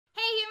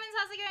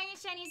how's it going?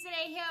 It's Shani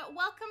today here.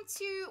 Welcome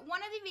to one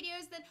of the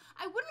videos that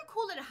I wouldn't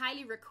call it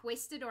highly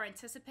requested or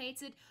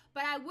anticipated,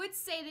 but I would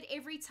say that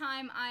every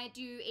time I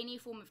do any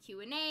form of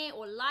Q&A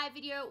or live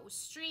video or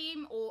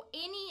stream or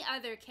any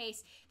other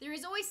case, there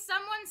is always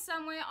someone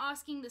somewhere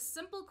asking the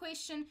simple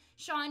question,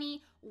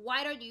 Shani,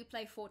 why don't you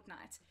play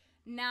Fortnite?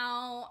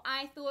 Now,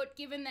 I thought,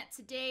 given that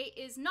today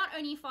is not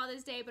only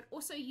Father's Day, but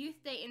also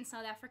Youth Day in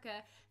South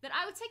Africa, that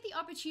I would take the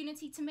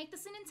opportunity to make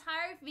this an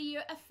entire video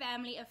a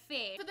family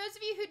affair. For those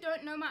of you who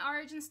don't know my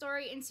origin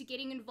story into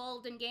getting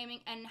involved in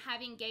gaming and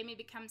having gaming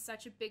become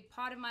such a big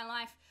part of my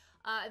life,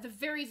 the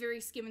very, very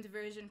skimmed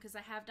version, because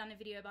I have done a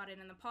video about it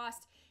in the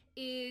past,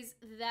 is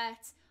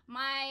that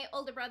my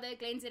older brother,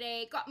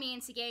 GlennZA, got me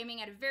into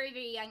gaming at a very,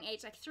 very young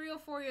age, like 3 or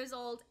 4 years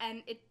old,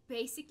 and it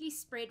basically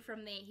spread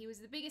from there. He was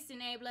the biggest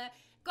enabler,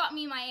 got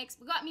me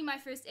my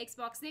first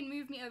Xbox, then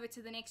moved me over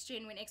to the next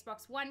gen when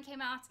Xbox One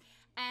came out,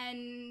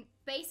 and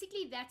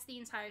basically that's the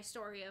entire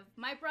story of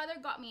my brother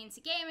got me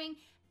into gaming.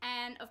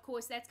 And of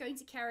course, that's going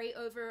to carry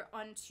over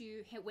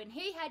onto when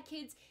he had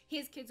kids,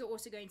 his kids are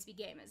also going to be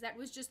gamers. That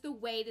was just the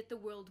way that the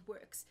world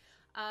works.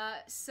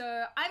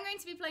 So I'm going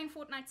to be playing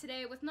Fortnite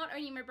today with not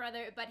only my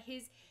brother, but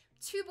his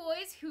 2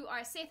 boys who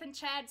are Seth and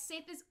Chad.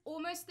 Seth is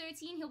almost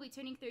 13, he'll be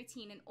turning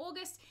 13 in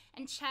August,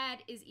 and Chad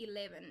is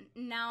 11.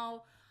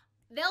 Now,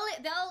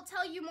 they'll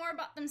tell you more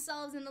about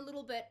themselves in a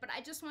little bit, but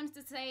I just wanted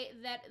to say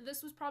that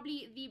this was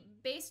probably the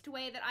best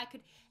way that I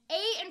could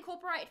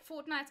incorporate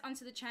Fortnite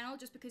onto the channel,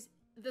 just because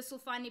this will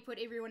finally put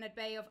everyone at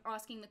bay of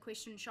asking the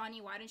question,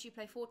 Shani, why don't you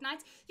play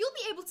Fortnite? You'll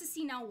be able to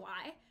see now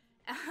why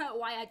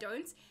I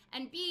don't,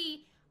 and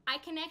B, I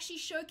can actually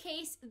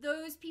showcase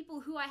those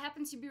people who I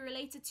happen to be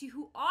related to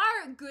who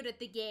are good at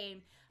the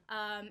game,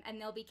 and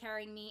they'll be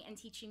carrying me and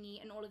teaching me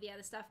and all of the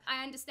other stuff.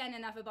 I understand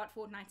enough about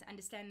Fortnite to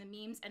understand the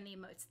memes and the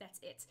emotes, that's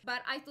it.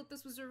 But I thought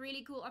this was a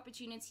really cool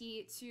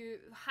opportunity to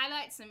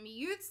highlight some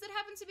youths that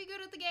happen to be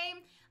good at the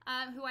game,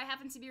 who I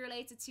happen to be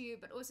related to,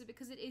 but also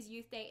because it is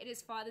Youth Day, it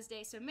is Father's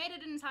Day, so made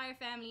it an entire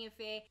family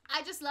affair.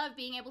 I just love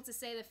being able to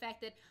say the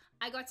fact that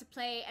I got to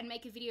play and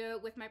make a video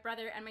with my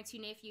brother and my 2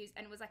 nephews,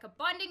 and it was like a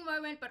bonding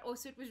moment, but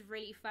also it was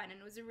really fun,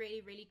 and it was a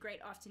really, really great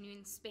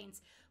afternoon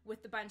spent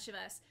with the bunch of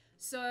us.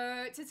 So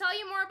to tell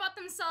you more about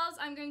themselves,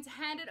 I'm going to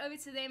hand it over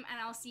to them, and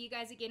I'll see you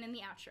guys again in the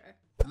outro.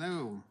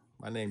 Hello,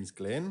 my name is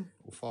Glenn,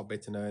 or far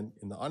better known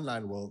in the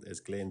online world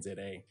as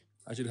GlennZA.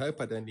 I should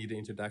hope I don't need an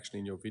introduction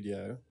in your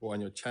video or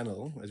on your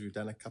channel, as we've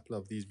done a couple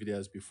of these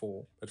videos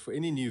before. But for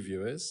any new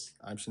viewers,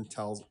 I'm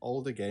Chantal's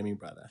older gaming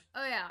brother.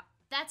 Oh yeah,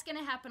 that's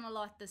gonna happen a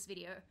lot this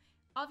video.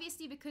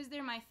 Obviously, because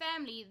they're my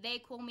family, they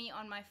call me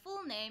on my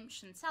full name,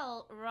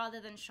 Chantal,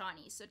 rather than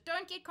Shani. So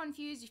don't get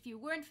confused if you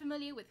weren't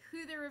familiar with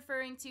who they're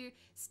referring to.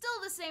 Still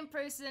the same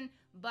person,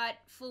 but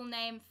full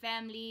name,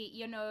 family,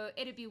 you know,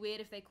 it'd be weird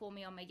if they call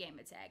me on my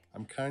gamer tag.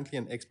 I'm currently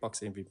an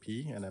Xbox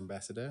MVP and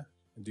ambassador,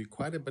 and do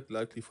quite a bit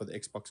locally for the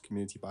Xbox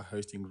community by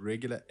hosting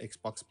regular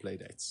Xbox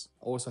playdates.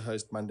 I also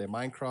host Monday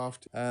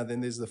Minecraft,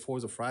 then there's the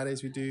Forza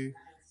Fridays we do,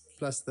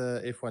 plus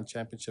the F1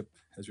 Championship,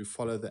 as we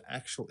follow the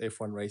actual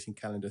F1 racing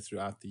calendar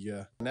throughout the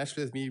year.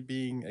 Naturally, with me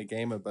being a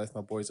gamer, both my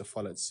boys have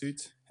followed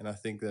suit, and I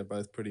think they're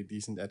both pretty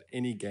decent at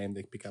any game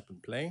they pick up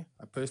and play.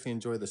 I personally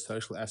enjoy the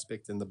social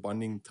aspect and the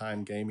bonding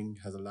time gaming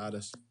has allowed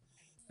us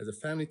as a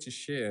family to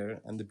share,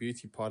 and the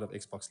beauty part of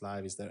Xbox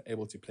Live is they're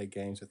able to play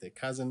games with their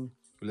cousin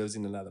who lives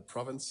in another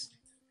province.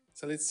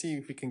 So let's see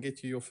if we can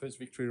get you your first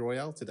victory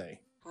royale today.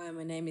 Hi,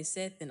 my name is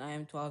Seth and I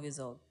am 12 years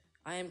old.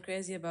 I am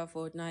crazy about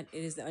Fortnite.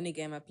 It is the only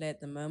game I play at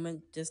the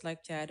moment. Just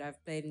like Chad,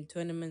 I've played in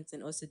tournaments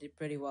and also did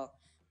pretty well.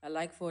 I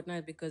like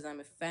Fortnite because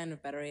I'm a fan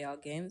of Battle Royale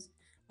games.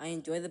 I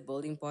enjoy the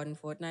building part in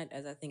Fortnite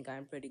as I think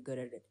I'm pretty good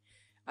at it.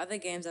 Other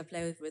games I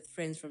play with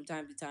friends from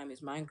time to time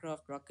is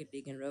Minecraft, Rocket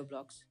League and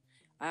Roblox.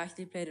 I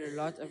actually played a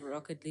lot of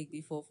Rocket League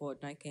before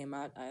Fortnite came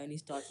out. I only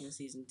started in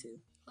Season 2.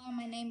 Hi,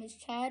 my name is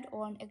Chad,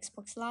 or on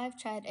Xbox Live,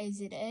 Chad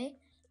AZA.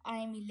 I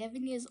am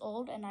 11 years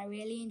old and I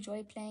really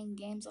enjoy playing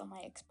games on my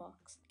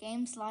Xbox.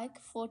 Games like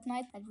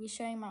Fortnite that we're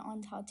showing my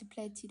aunt how to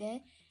play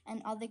today,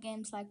 and other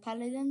games like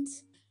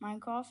Paladins,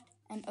 Minecraft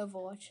and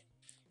Overwatch.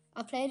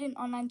 I played in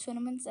online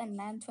tournaments and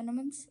LAN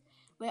tournaments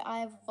where I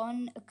have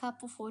won a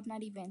couple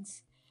Fortnite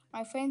events.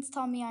 My friends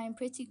tell me I am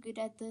pretty good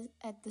at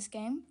this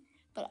game,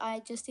 but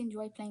I just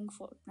enjoy playing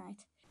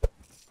Fortnite.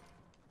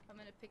 I'm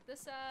gonna pick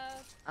this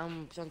up.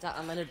 Chantal,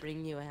 I'm gonna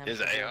bring you a hammer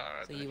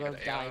so you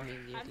won't die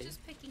immediately. I'm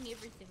just picking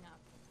everything up.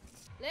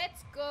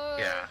 Let's go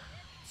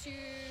to...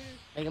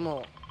 Make them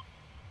all.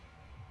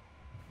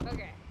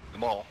 Okay.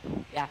 Them all.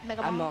 Yeah,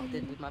 I marked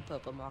it with my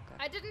purple marker.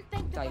 I didn't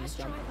think the bus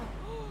driver.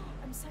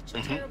 I'm such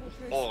a terrible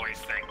person. Always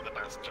thank the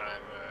bus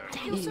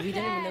driver. We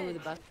don't even know who the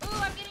bus...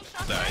 Oh, I'm getting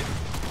shot.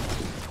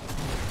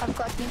 Nice. I've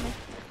got him.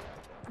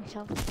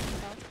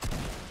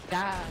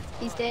 God.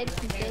 He's dead,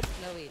 he's dead.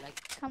 No way, like...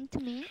 Come to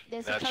me,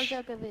 there's a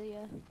Chug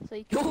video, so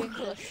you Oh can drink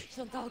god, this.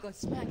 Chantal got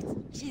smacked.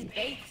 She's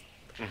bait.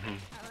 I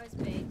was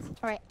bait.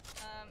 Alright,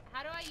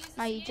 how do I use this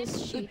now you again?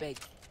 just shoot. Bait.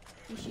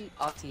 You shoot.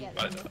 RT. Yeah,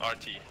 But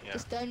RT, yeah.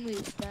 just don't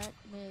move, don't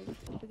move.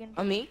 We're gonna...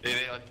 On me?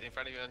 In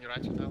front of you on your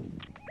right now.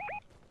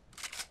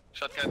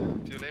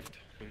 Shotgun to your left.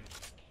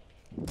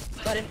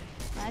 Got him.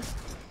 Nice.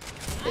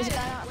 There's a guy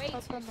That is up way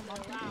top too on the slow,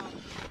 mountain. wow.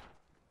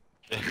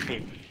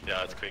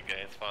 Yeah, it's quick,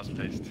 it's fast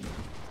paced.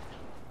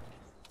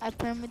 I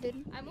pyramided.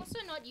 I'm also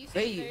not used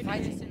Where to are you third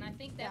fighting? person. I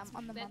think Yeah, that's I'm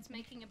on the that's mountain.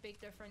 making a big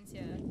difference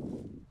here.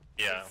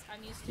 Yeah.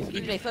 I'm used to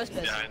You play first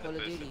person, Yeah, in the Call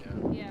of person, Duty.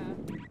 yeah. Yeah.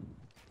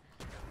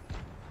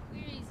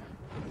 Where is he?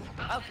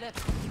 Oh, flip.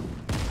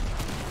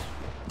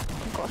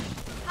 Gosh.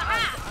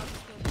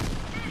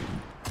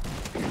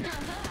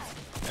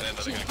 And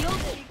another guy.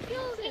 Killed him.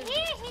 Killed him.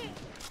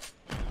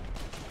 I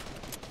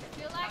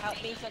feel like Help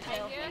me,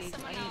 Chantel. I hear I need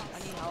someone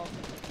else. help.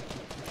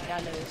 Yeah,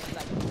 no, it's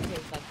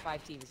like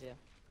 5 teams here.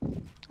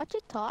 What you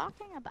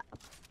talking about?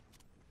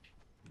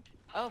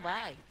 Oh,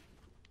 bye.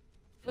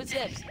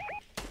 Footsteps.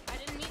 I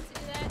didn't mean to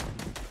do that.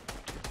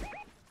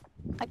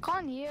 I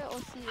can't hear or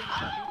see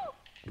anybody.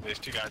 There's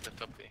 2 guys up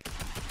top there.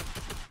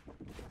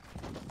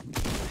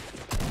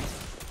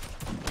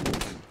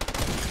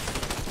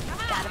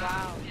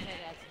 Wow. Okay,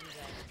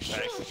 that's Sure,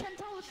 Nice.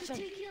 Chantal with the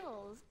 2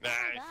 kills. Oh Nice.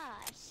 my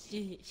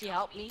gosh. She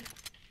helped me.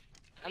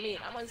 I mean,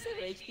 I'm on 7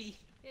 HP.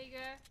 There you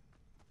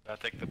go. I'll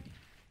take the.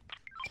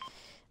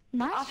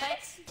 Nice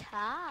Offense.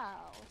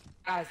 Chantal.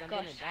 Guys, I'm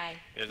gonna die.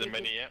 There's a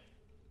mini, yeah.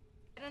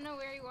 I don't know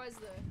where he was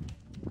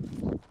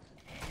though.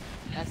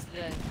 That's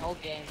the whole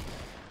game.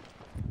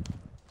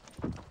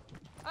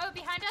 Oh,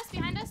 behind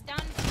us, down.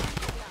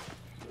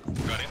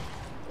 Yeah. Got him.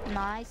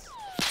 Nice.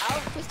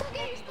 Oh, We're still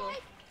getting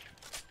sniped.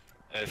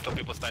 There's still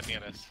people sniping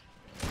at us.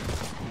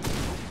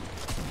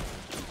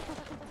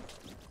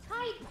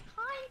 Hide.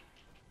 Hide.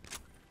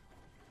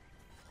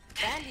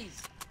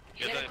 Bandies.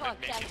 There's Get a call,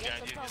 mid Chad, kit get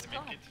behind you. some There's a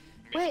calls, mid kit.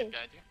 Wait. Mid kit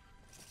behind you.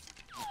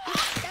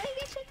 Daddy,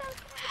 get Chantal.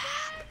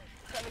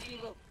 7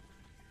 people.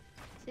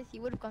 Says he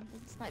would have gone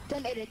and sniped.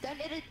 Don't edit. Don't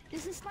edit.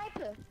 This is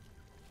sniper.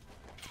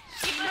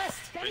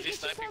 Missed. Daddy, Where's he get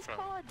sniping Chantal's from?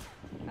 card.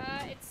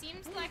 It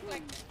seems like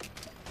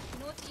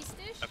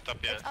northeastish. Up top,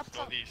 yeah. It's up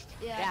top. Northeast.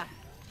 Yeah,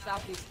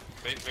 southeast.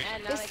 Wait, wait.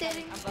 And now We're they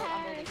setting I'm voting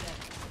time.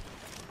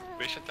 that.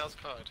 Where's Chantal's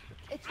card?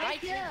 It's Right right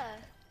here. here.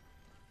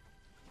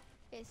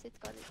 Yes, it's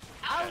got it.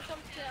 Out from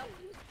tail.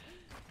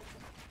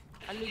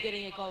 I knew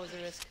getting a call was a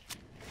risk.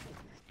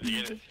 Did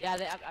you get it?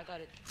 Yeah, I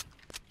got it.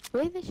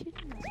 Where are they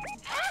shooting us?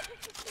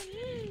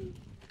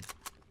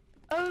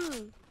 Oh!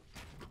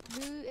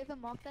 You ever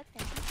mark that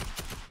thing?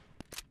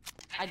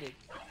 I did.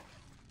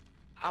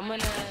 I'm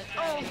gonna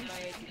try and find a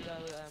way to go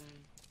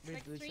It's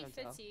like reboot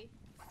Chantal. 350.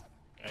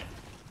 Okay.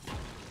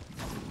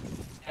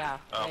 Yeah.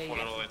 Oh, there you fall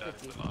go, all the way down to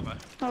 50. the lava.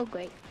 Oh,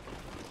 great.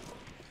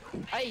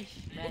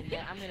 Aish, man,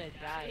 yeah, I'm gonna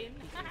die.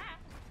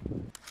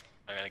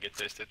 I'm gonna get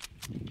tested.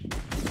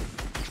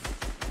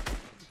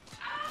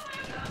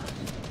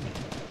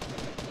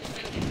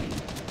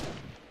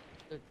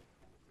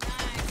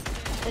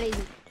 Nice.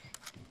 Lazy.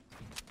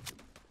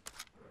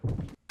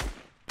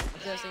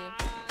 Just saying.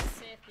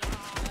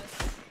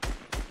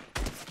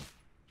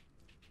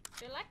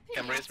 They're like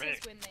Come raise me.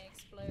 pinatas when they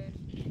explode.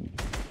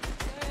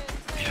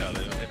 Yeah,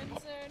 they Zone,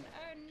 pop. zone.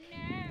 Oh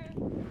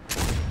no.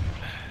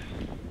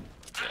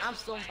 I'm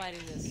storm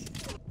fighting this.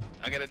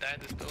 I'm gonna die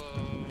in the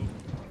storm.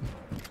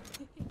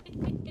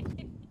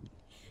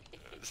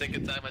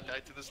 Second time I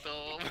died to the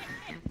storm.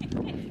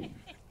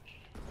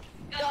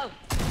 Go!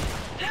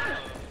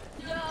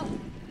 No!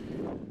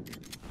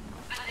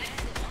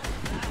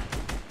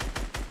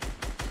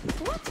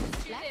 What?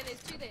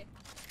 There's two there.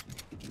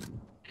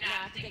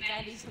 Nah, I think I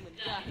can't do something.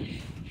 Yeah.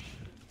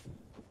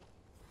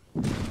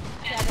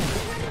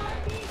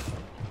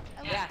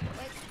 Wait.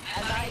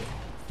 As I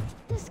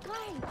This guy.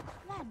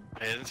 Man.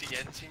 I hadn't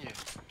seen you.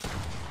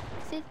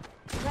 Sit.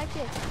 Right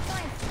there.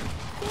 Nice.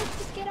 Sit.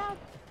 Just get out.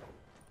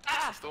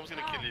 Storm's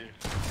gonna kill you.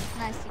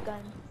 Nice, you got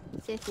him.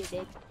 Sit, you're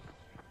dead.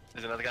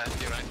 There's another guy.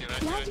 You're right, you're right.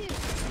 Behind You're you. right.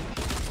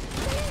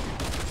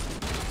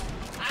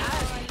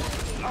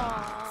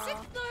 Aww.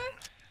 Sixth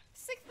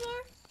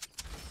floor.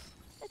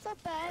 It's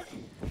not bad.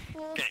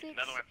 4, Okay, 6,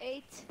 another one.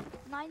 8,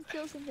 9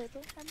 kills in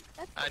total.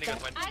 That's I only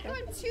got one. I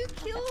got 2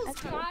 kills,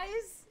 Okay.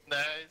 guys.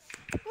 Nice.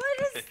 What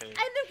is? And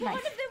then one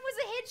Nice. of them was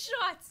a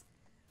headshot.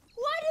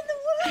 What in the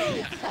world?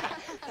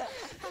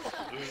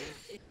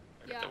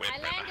 Yeah, I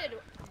landed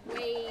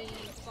way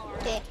far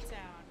out Yeah. of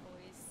town,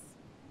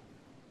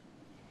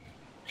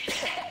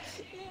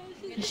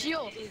 boys.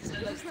 Sure. is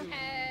close to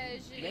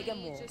Casually Mega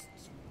Mall. just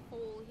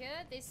fall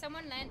here. There's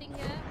someone landing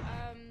here.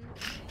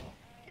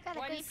 I got a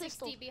great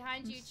pistol. 160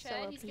 behind you, I'm so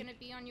Chad. He's OP. gonna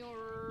be on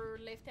your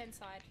left-hand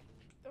side.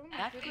 Oh my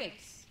that quick.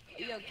 goodness.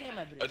 You okay,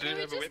 my I bro? didn't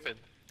have a weapon.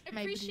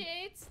 Maybe.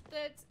 Appreciate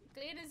that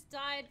Glenn has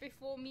died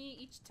before me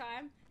each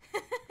time.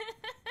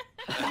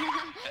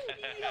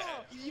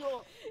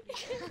 Yo.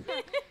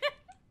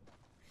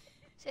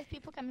 Says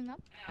people coming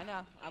up. I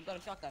know, I've got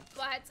a shotgun.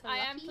 But I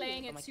am lucky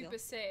playing for it my super kill.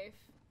 safe,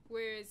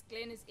 whereas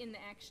Glenn is in the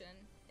action.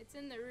 It's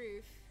in the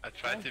roof. I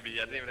tried to be.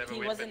 I didn't even have a He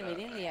weapon. wasn't even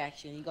in the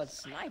action, he got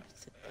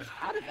sniped.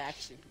 Out of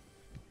action.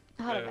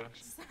 How No.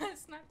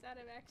 Snapped out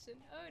of action.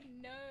 Oh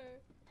no.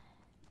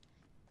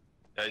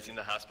 Yeah, he's in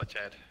the house by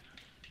Chad.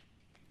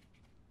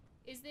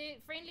 Is there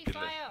friendly Good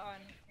fire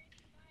on?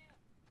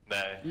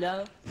 No,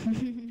 No.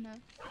 No.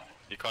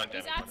 you can't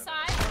He's damage one of them.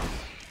 outside.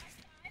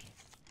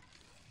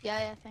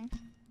 Yeah, thanks.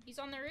 He's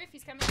on the roof.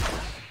 He's coming down.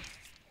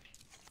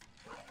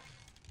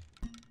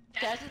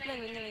 Chad is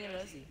playing Ring and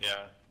Rosie.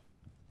 Yeah.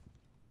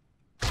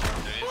 There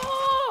he is.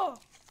 Oh!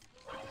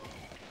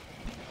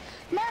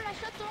 Man, I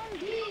shot the wrong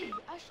dude.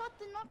 I shot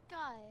the knock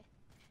guy.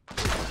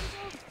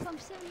 From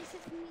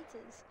 76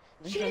 meters.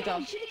 Then Shoot he again,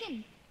 went shoot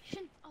again.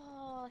 Shoot.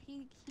 Oh,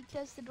 he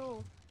closed the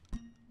door.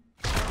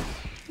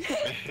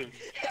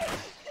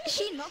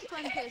 She knocked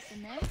one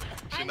person, eh?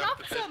 I knocked knocked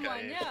the first someone,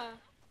 guy, yeah.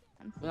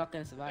 We're not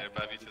gonna survive. Yeah,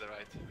 above you to the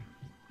right.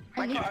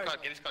 I Get his need-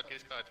 card, get his card, get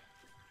his card.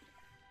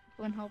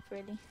 Won't help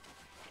really.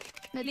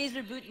 Please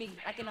reboot me.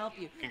 I can help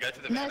you. You can go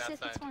to the No, van Seth,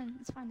 outside. it's fine.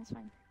 It's fine. It's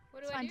fine.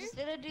 What It's do I fine. do? Just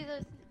let her do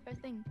her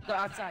thing. Go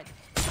outside.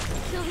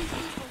 Kill these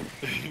people.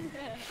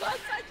 Go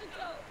outside,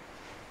 Chantal.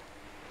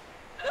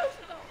 No,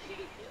 Chantal.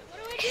 What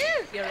do I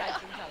do? You're right,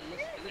 Chantal.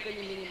 Look on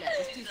your mini map.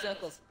 There's 2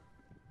 circles.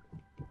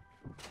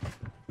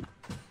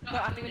 Go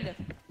out the window.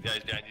 Yeah,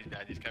 he's behind, he's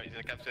behind. He's coming, he's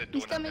gonna come to the door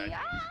He's now, coming. guys.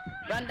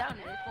 Ah! Run down.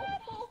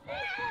 Fall.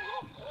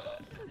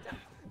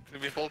 It's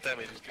gonna be full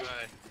damage, it's too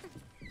high.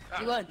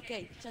 You won't.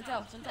 Okay,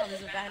 Chantal,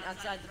 there's a van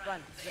outside the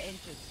front. The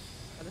entrance.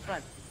 At the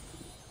front.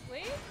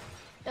 Wait.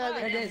 Oh,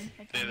 There it is.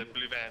 Yeah, the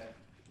blue van.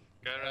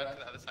 Go around to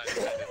the other side.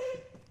 Behind it.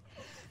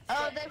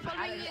 Oh, they're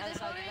following you. They're Outside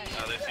following the you.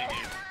 Oh, they've seen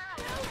you.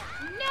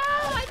 No,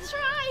 I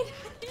tried.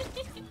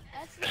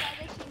 That's the guy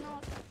that she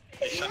knocked.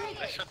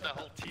 They shot the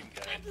whole team,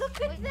 guys.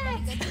 Look at that.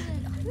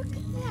 Look at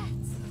that.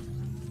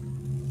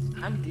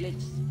 I'm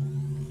glitched.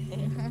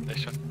 They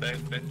shot,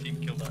 that team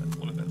killed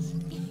all of us.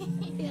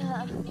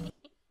 Yeah.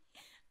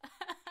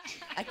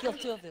 I killed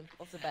 2 of them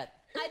off the bat.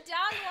 I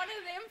downed one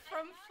of them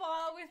from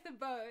far with the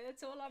bow.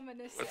 That's all I'm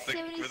gonna say. What's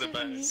the, with the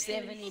bow?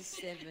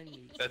 77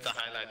 meters. That's a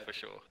highlight for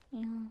sure.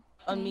 Yeah.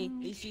 On me.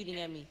 He's shooting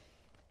at me.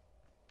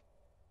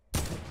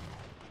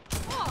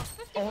 Oh,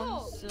 54.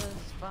 Answers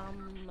from...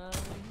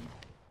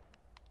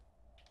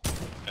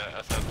 Yeah,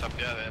 that's on top,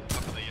 yeah, they're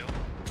top of the hill.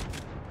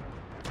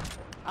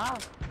 Oh,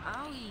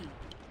 owie.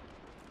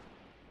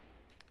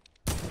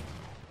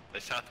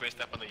 They're southwest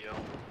up on the hill.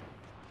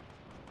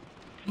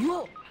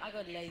 Yo! I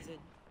got lasered.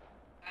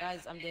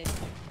 Guys, I'm dead.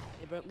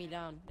 They broke me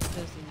down. They're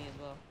close to me as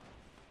well.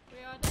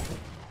 Where are they?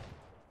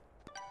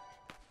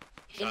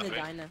 In the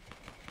Southwest. diner.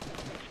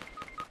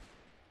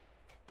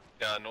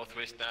 Yeah,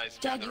 northwest now is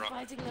Jack, behind the you're rock.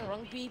 fighting the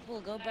wrong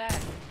people. Go back.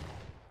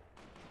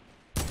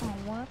 Oh,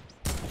 what?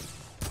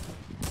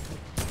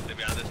 They're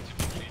behind us, two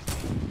big trees.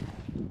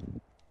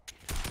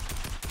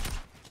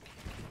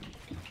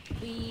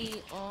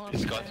 We are...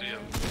 He's got 3 of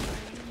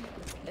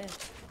them.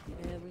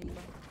 Everybody.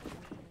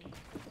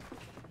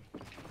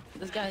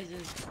 This guy's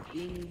just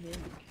being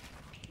him.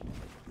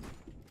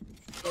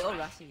 They're all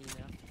rushing you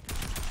now.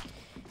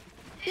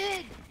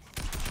 Good.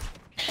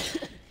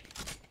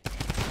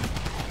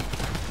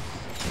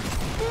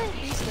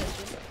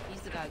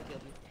 He's the guy who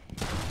killed me.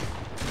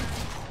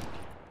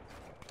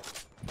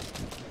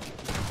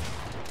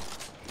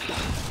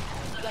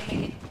 You gotta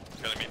make it.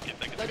 Gotta meet him,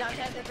 Go down,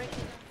 Chad, they're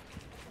breaking.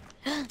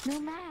 No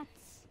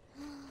mats.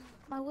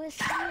 My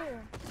worst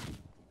fear.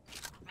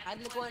 Hide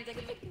in the corner, take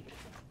a picture.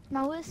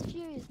 My worst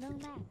fear is no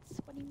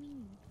mats. What do you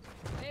mean?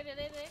 There.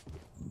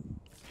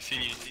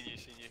 Seen you.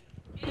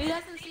 He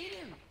hasn't seen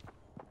him.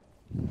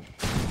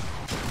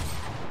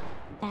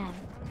 Damn. Oh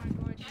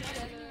my god,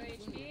 shadow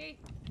HD.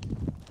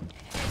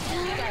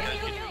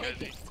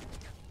 Make it.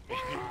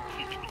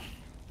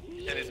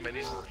 And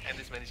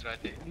his man is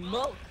right there.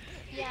 Milk.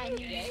 Yeah, I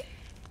need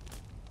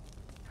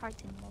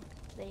carton milk.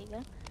 There you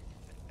go.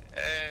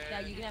 Now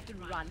you're gonna have to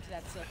run to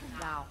that circle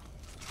now.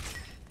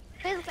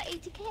 There's like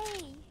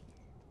 80k.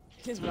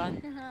 Just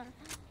run.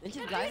 Don't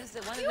you guys?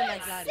 One of You them had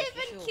like that.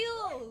 7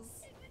 kills.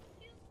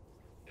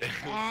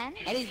 And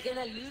And he's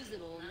gonna lose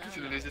it all now. He's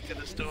gonna lose it to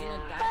the He's store.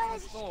 gonna die to the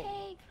bonus storm.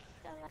 cake.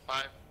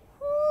 5.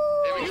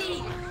 There we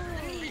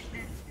go.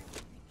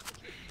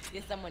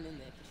 There's someone in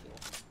there for sure.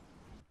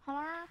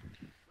 Hello?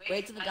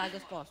 Wait till the guy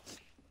goes past.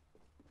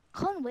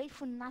 Can't wait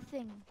for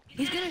nothing.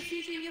 He's gonna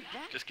shoot you in your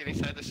back. Just get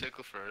inside the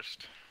circle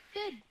first.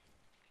 Good.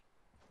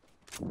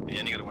 You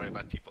ain't gotta worry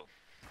about people.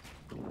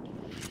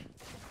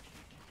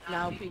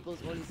 Now people's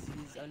all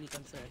his only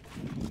concern.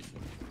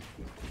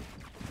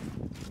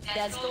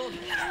 That's all. No.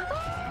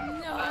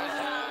 No.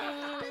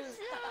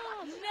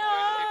 No.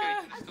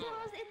 I thought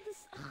I was in this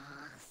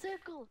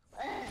circle.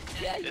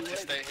 Yeah, you Let's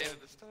just would. stay ahead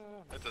of the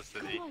store. That's a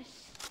city. Gosh.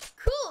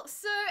 Cool,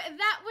 so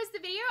that was the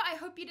video. I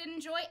hope you did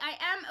enjoy. I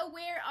am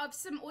aware of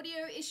some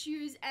audio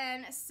issues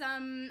and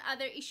some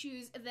other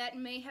issues that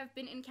may have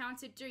been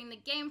encountered during the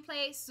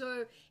gameplay,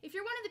 so if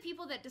you're one of the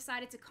people that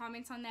decided to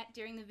comment on that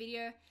during the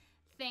video,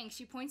 thanks.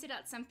 You pointed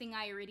out something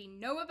I already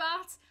know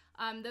about.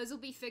 Those will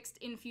be fixed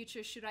in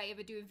future should I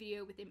ever do a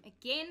video with him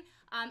again.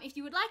 If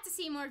you would like to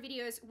see more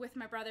videos with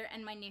my brother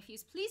and my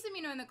nephews, please let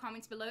me know in the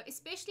comments below,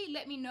 especially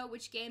let me know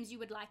which games you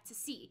would like to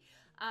see.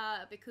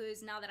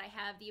 because now that I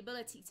have the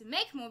ability to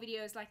make more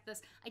videos like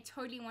this, I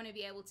totally want to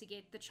be able to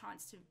get the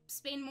chance to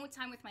spend more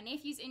time with my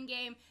nephews in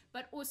game,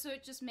 but also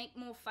just make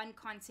more fun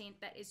content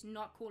that is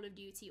not Call of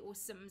Duty or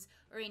Sims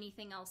or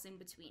anything else in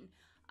between.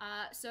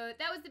 So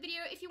that was the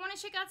video. If you want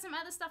to check out some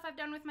other stuff I've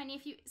done with my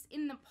nephews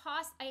in the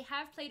past, I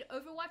have played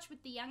Overwatch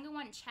with the younger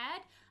one,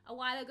 Chad, a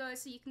while ago,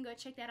 so you can go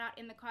check that out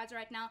in the cards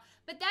right now.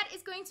 But that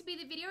is going to be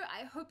the video.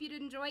 I hope you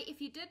did enjoy. If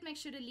you did, make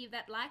sure to leave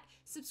that like.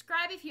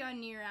 Subscribe if you are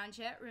new around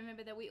here.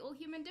 Remember that we all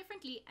human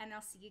differently, and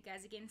I'll see you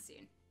guys again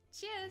soon.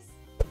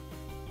 Cheers!